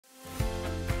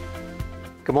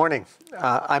Good morning.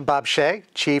 I'm Bob Shea,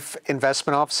 Chief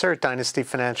Investment Officer at Dynasty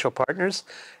Financial Partners,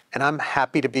 and I'm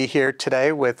happy to be here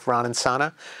today with Ron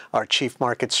Insana, our Chief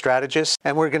Market Strategist,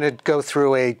 and we're going to go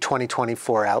through a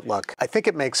 2024 outlook. I think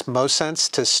it makes most sense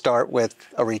to start with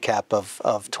a recap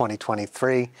of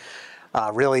 2023.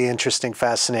 Really interesting,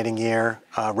 fascinating year.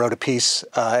 Wrote a piece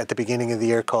at the beginning of the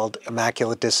year called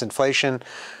Immaculate Disinflation.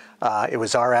 It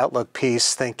was our outlook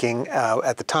piece thinking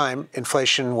at the time,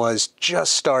 inflation was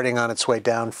just starting on its way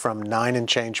down from 9 and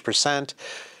change percent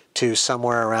to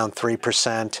somewhere around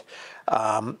 3%.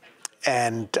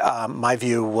 My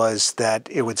view was that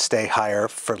it would stay higher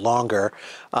for longer.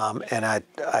 And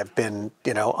I've been,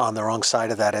 on the wrong side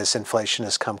of that as inflation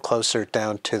has come closer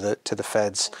down to the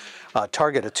Fed's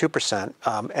target of 2%.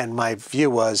 And my view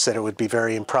was that it would be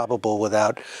very improbable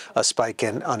without a spike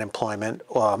in unemployment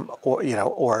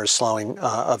or a slowing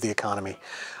of the economy.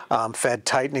 Fed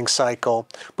tightening cycle.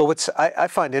 But what I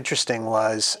find interesting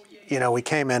was, we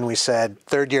came in, we said,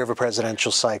 third year of a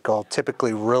presidential cycle,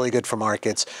 typically really good for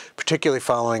markets, particularly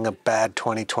following a bad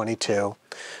 2022.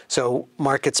 So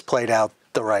markets played out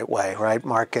the right way, right?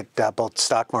 Both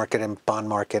stock market and bond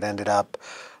market ended up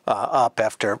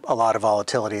after a lot of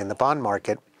volatility in the bond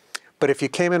market. But if you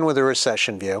came in with a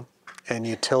recession view and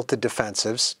you tilted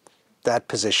defensives, that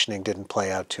positioning didn't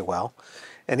play out too well.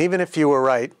 And even if you were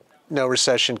right, no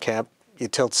recession camp, you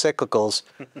tilt cyclicals,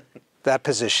 that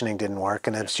positioning didn't work.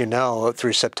 And as you know,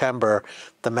 through September,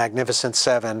 the Magnificent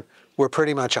Seven were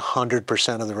pretty much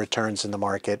 100% of the returns in the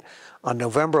market. On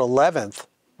November 11th,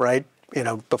 right,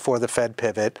 before the Fed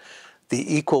pivot,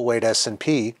 the equal weight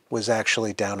S&P was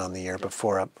actually down on the year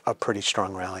before a pretty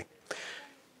strong rally.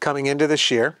 Coming into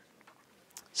this year,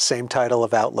 same title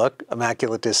of outlook,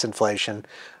 Immaculate Disinflation.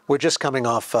 We're just coming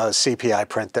off a CPI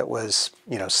print that was,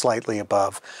 slightly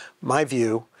above. My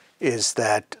view is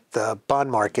that the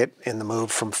bond market, in the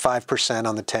move from 5%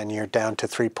 on the 10-year down to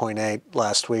 3.8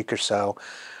 last week or so,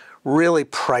 really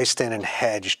priced in and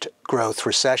hedged growth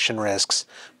recession risks,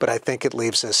 but I think it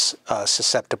leaves us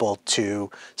susceptible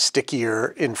to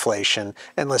stickier inflation.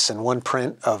 And listen, one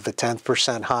print of the 10th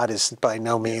percent hot is by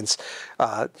no means,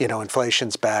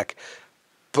 inflation's back.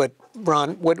 But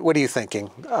Ron, what are you thinking?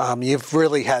 You've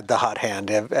really had the hot hand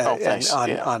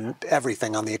on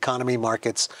everything, on the economy,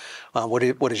 markets. What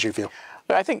is your view?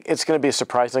 I think it's going to be a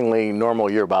surprisingly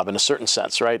normal year, Bob, in a certain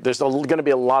sense, right? There's going to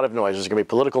be a lot of noise. There's going to be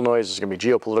political noise. There's going to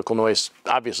be geopolitical noise.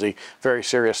 Obviously, very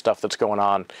serious stuff that's going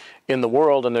on in the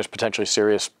world, and there's potentially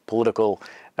serious political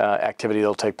activity that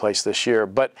will take place this year.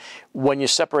 But when you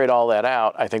separate all that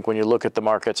out, I think when you look at the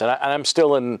markets, and I'm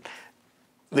still in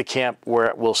the camp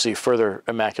where we'll see further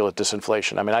immaculate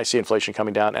disinflation. I mean, I see inflation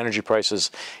coming down. Energy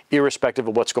prices, irrespective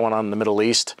of what's going on in the Middle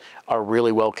East, are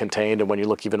really well contained. And when you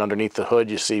look even underneath the hood,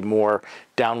 you see more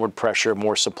downward pressure,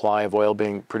 more supply of oil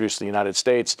being produced in the United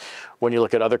States. When you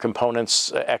look at other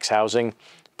components, ex-housing,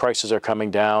 prices are coming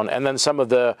down. And then some of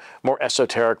the more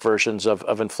esoteric versions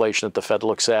of inflation that the Fed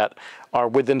looks at are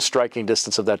within striking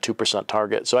distance of that 2%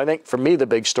 target. So I think for me, the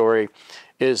big story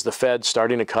is the Fed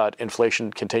starting to cut,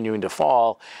 inflation continuing to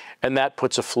fall, and that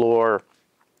puts a floor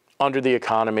under the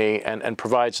economy and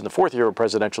provides, in the fourth year of a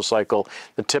presidential cycle,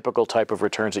 the typical type of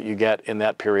returns that you get in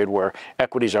that period where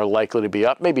equities are likely to be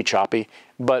up, maybe choppy,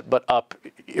 but up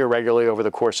irregularly over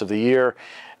the course of the year.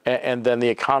 And then the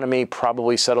economy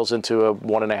probably settles into a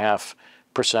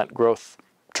 1.5% growth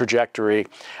trajectory.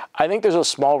 I think there's a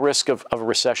small risk of a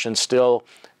recession still,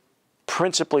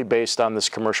 principally based on this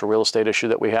commercial real estate issue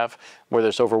that we have, where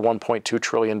there's over $1.2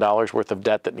 trillion worth of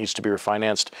debt that needs to be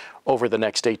refinanced over the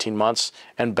next 18 months.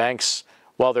 And banks,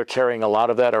 while they're carrying a lot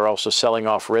of that, are also selling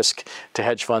off risk to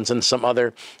hedge funds and some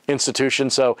other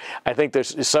institutions. So I think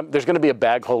there's going to be a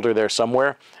bag holder there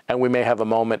somewhere, and we may have a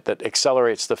moment that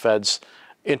accelerates the Fed's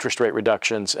interest rate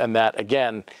reductions. And that,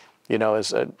 again, as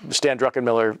Stan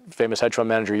Druckenmiller, famous hedge fund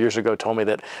manager years ago, told me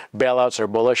that bailouts are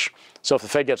bullish. So if the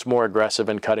Fed gets more aggressive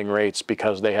in cutting rates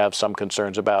because they have some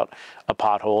concerns about a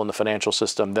pothole in the financial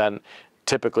system, then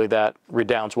typically that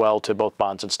redounds well to both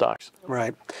bonds and stocks.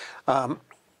 Right.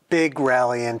 Big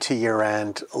rally into year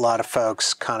end. A lot of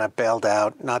folks kind of bailed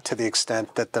out, not to the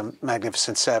extent that the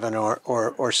Magnificent Seven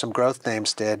or some growth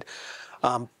names did.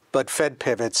 But Fed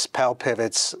pivots, Powell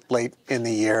pivots late in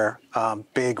the year,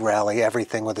 big rally,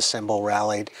 everything with a symbol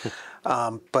rallied.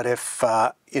 But if,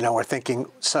 we're thinking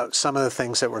some of the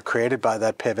things that were created by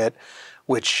that pivot,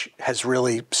 which has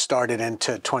really started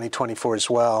into 2024 as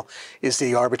well, is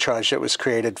the arbitrage that was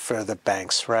created for the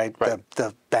banks, right?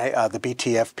 The the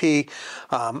BTFP,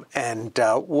 and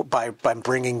by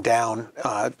bringing down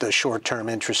the short-term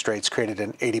interest rates, created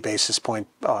an 80 basis point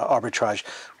arbitrage.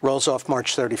 Rolls off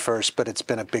March 31st, but it's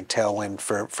been a big tailwind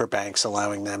for banks,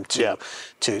 allowing them to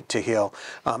heal.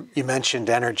 You mentioned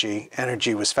energy.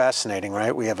 Energy was fascinating,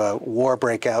 right? We have a war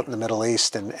breakout in the Middle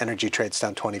East, and energy trades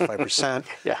down 25%.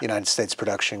 Yeah. United States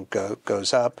production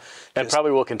goes up. And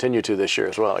probably will continue to this year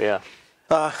as well, yeah.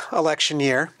 Election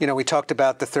year. We talked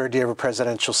about the third year of a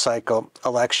presidential cycle.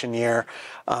 Election year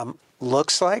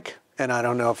looks like, and I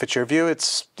don't know if it's your view,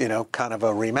 it's, kind of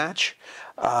a rematch.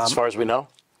 As far as we know.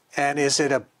 And is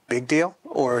it a big deal,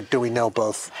 or do we know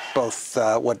both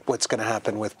what's going to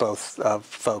happen with both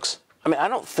folks? I mean, I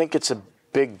don't think it's a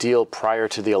big deal prior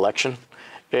to the election.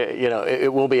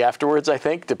 It will be afterwards, I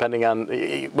think, depending on,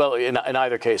 well, in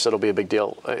either case, it'll be a big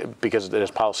deal because it has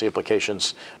policy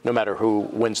implications no matter who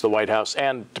wins the White House,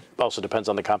 and also depends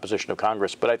on the composition of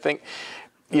Congress. But I think,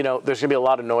 there's going to be a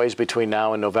lot of noise between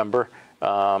now and November,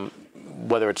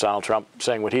 whether it's Donald Trump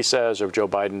saying what he says or Joe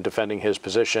Biden defending his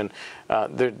position.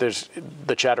 There's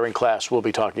the chattering class will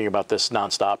be talking about this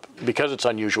nonstop because it's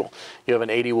unusual. You have an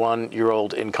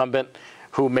 81-year-old incumbent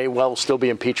who may well still be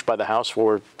impeached by the House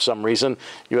for some reason.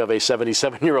 You have a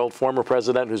 77-year-old former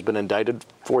president who's been indicted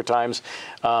 4 times.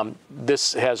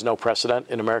 This has no precedent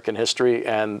in American history.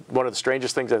 And one of the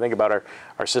strangest things I think about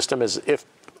our system is if,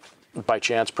 by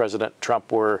chance, President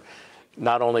Trump were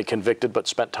not only convicted but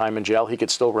spent time in jail, he could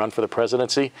still run for the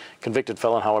presidency. Convicted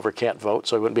felon, however, can't vote,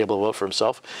 so he wouldn't be able to vote for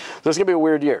himself. So it's going to be a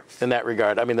weird year in that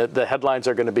regard. I mean, the headlines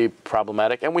are going to be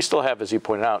problematic, and we still have, as you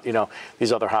pointed out,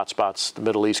 these other hot spots. The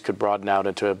Middle East could broaden out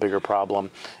into a bigger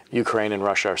problem. Ukraine and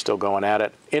Russia are still going at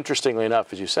it. Interestingly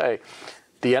enough, as you say,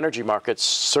 the energy markets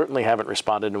certainly haven't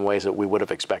responded in ways that we would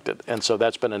have expected, and so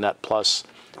that's been a net plus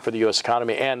for the U.S.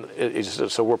 economy. And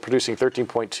so we're producing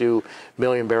 13.2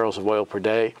 million barrels of oil per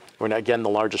day. We're, again, the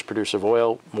largest producer of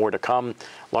oil, more to come,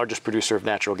 largest producer of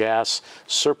natural gas,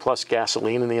 surplus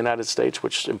gasoline in the United States,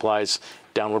 which implies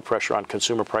downward pressure on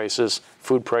consumer prices,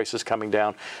 food prices coming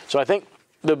down. So I think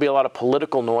there'll be a lot of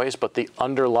political noise, but the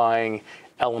underlying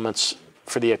elements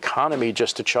for the economy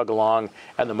just to chug along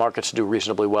and the markets to do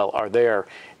reasonably well are there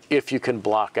if you can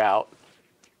block out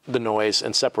the noise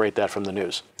and separate that from the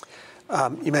news.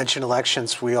 You mentioned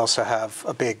elections. We also have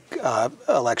a big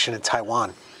election in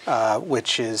Taiwan,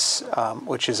 which is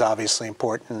obviously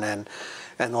important, and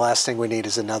the last thing we need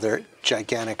is another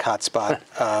gigantic hotspot,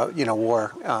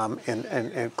 war in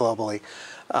globally,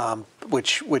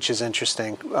 which is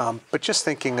interesting. But just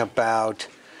thinking about,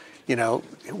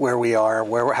 where we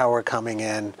are, how we're coming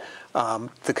in.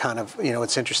 The kind of,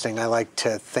 it's interesting. I like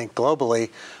to think globally,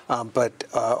 but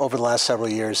over the last several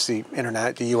years, the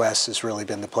U.S. has really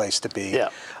been the place to be. Yeah.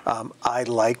 I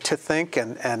like to think,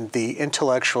 and the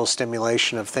intellectual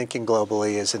stimulation of thinking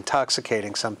globally is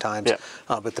intoxicating sometimes,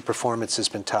 but the performance has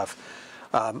been tough.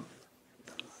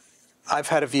 I've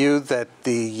had a view that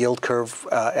the yield curve,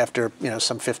 after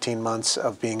some 15 months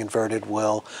of being inverted,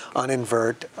 will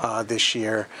uninvert this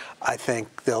year. I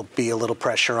think there'll be a little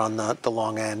pressure on the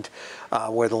long end,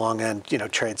 where the long end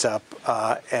trades up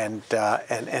and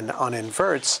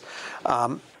uninverts.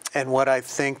 And what I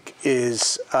think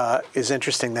is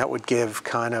interesting, that would give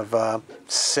kind of a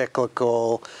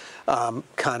cyclical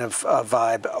kind of a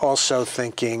vibe, also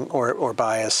thinking, or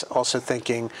bias, also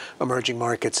thinking emerging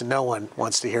markets. And no one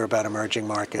wants to hear about emerging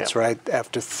markets, right,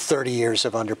 after 30 years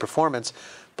of underperformance.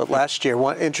 But last year,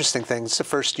 one interesting thing, it's the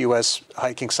first U.S.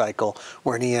 hiking cycle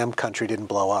where an EM country didn't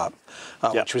blow up,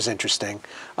 which was interesting.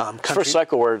 First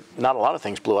cycle where not a lot of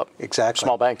things blew up. Exactly.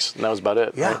 Small banks, and that was about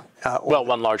it. Yeah. Right? Well,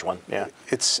 one large one, yeah.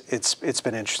 It's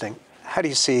been interesting. How do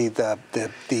you see the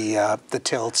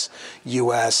tilts,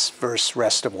 U.S. versus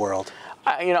rest of world?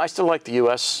 I still like the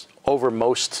U.S. over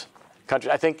most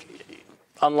countries. I think,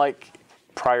 unlike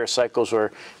prior cycles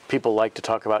where people like to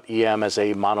talk about EM as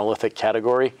a monolithic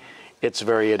category, it's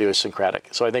very idiosyncratic.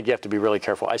 So I think you have to be really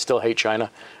careful. I still hate China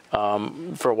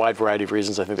for a wide variety of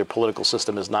reasons. I think their political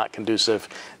system is not conducive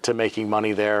to making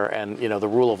money there, and the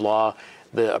rule of law,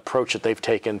 the approach that they've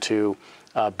taken to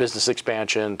business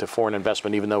expansion, to foreign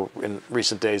investment, even though in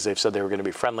recent days they've said they were going to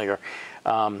be friendlier,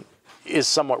 is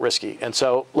somewhat risky. And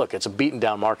so, look, it's a beaten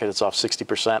down market. It's off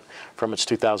 60% from its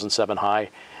 2007 high.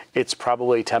 It's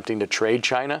probably tempting to trade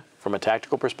China from a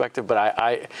tactical perspective, but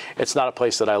it's not a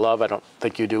place that I love. I don't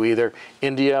think you do either.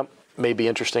 India may be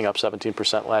interesting, up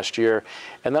 17% last year.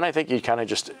 And then I think you kind of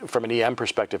just, from an EM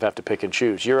perspective, have to pick and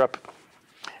choose. Europe,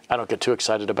 I don't get too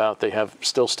excited about. They have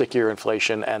still stickier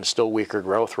inflation and still weaker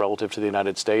growth relative to the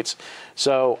United States.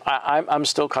 So I'm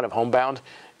still kind of homebound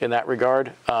in that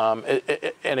regard.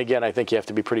 And again, I think you have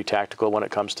to be pretty tactical when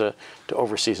it comes to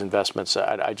overseas investments.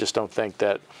 I just don't think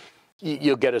that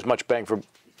you'll get as much bang for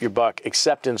your buck,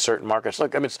 except in certain markets.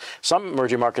 Look, I mean, some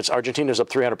emerging markets, Argentina's up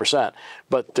 300%,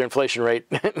 but their inflation rate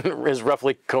is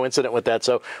roughly coincident with that.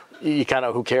 So you kind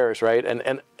of, who cares, right?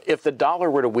 And if the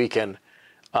dollar were to weaken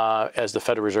as the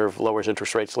Federal Reserve lowers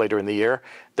interest rates later in the year,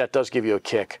 that does give you a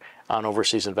kick on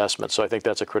overseas investments. So I think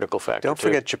that's a critical factor. Don't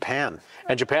forget Japan.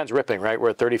 And Japan's ripping, right? We're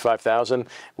at 35,000.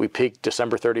 We peaked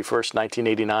December 31st,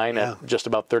 1989 at just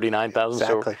about 39,000.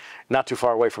 Exactly. So not too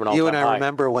far away from an all-time high. You and I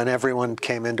remember when everyone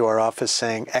came into our office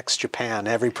saying ex-Japan.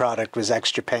 Every product was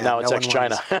ex-Japan. Now it's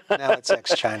ex-China. Now it's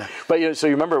ex-China. But so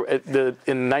you remember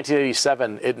in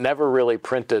 1987, it never really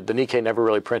printed, the Nikkei never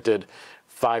really printed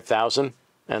 5,000.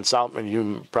 And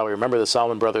you probably remember the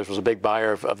Salomon Brothers was a big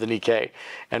buyer of the Nikkei.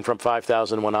 And from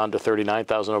 5,000 went on to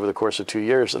 39,000 over the course of 2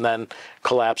 years, and then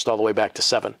collapsed all the way back to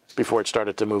 7 before it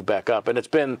started to move back up. And it's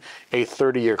been a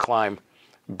 30-year climb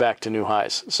back to new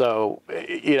highs. So,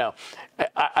 you know,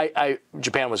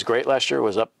 Japan was great last year. It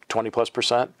was up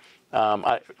 20+%.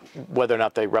 Whether or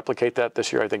not they replicate that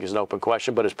this year, I think is an open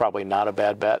question, but it's probably not a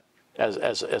bad bet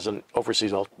as an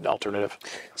overseas alternative.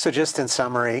 So just in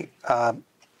summary,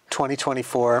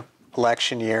 2024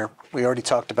 election year. We already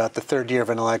talked about the third year of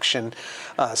an election.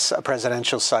 A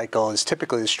presidential cycle is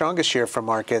typically the strongest year for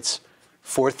markets.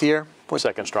 Fourth year?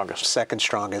 Second strongest. Second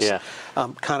strongest. Yeah.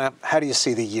 Kind of, how do you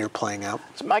see the year playing out?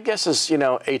 So my guess is, 8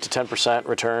 to 10%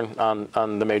 return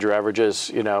on the major averages.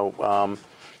 In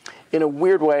a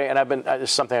weird way, and this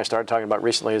is something I started talking about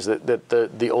recently, is that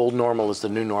the old normal is the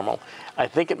new normal. I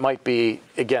think it might be,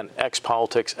 again,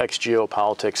 ex-politics,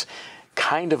 ex-geopolitics,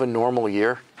 kind of a normal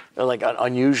year. Like an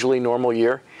unusually normal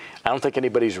year. I don't think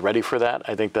anybody's ready for that.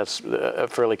 I think that's a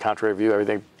fairly contrary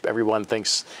view. Everyone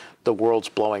thinks the world's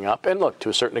blowing up. And look, to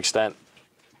a certain extent,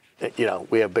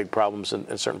 we have big problems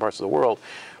in certain parts of the world.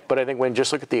 But I think when you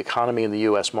just look at the economy in the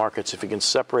U.S. markets, if you can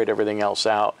separate everything else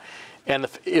out, and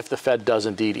if the Fed does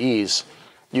indeed ease,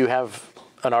 you have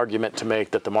an argument to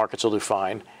make that the markets will do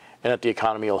fine and that the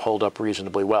economy will hold up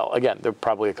reasonably well. Again, there are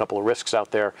probably a couple of risks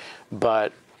out there,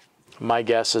 but my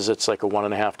guess is it's like a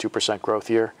 1.5–2% growth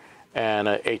year and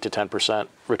an 8 to 10%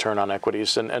 return on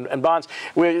equities and bonds.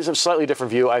 It's a slightly different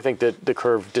view. I think that the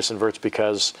curve disinverts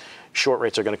because short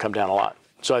rates are going to come down a lot.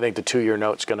 So I think the 2-year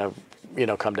note's going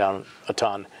to come down a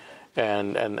ton,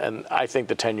 and I think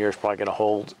the 10-year is probably going to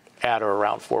hold at or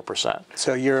around 4%.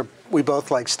 So we both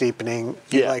like steepening.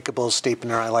 You like a bull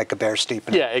steepener. I like a bear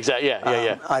steepener. Yeah, exactly.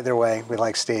 Yeah. Either way, we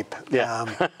like steep.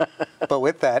 Yeah. But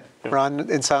with that, Ron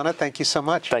Insana, thank you so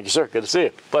much. Thank you, sir. Good to see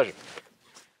you. Pleasure.